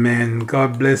 amen.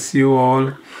 God bless you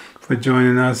all for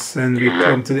joining us, and we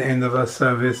come to the end of our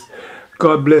service.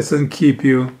 God bless and keep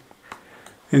you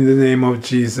in the name of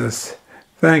Jesus.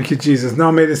 Thank you, Jesus. Now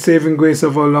may the saving grace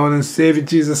of our Lord and Savior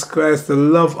Jesus Christ, the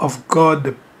love of God,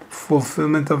 the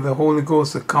fulfillment of the Holy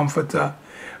Ghost, the Comforter,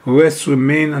 rest,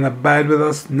 remain, and abide with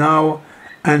us now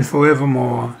and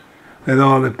forevermore. Let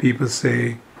all the people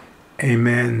say,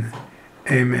 amen.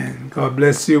 Amen. God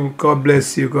bless you. God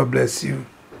bless you. God bless you.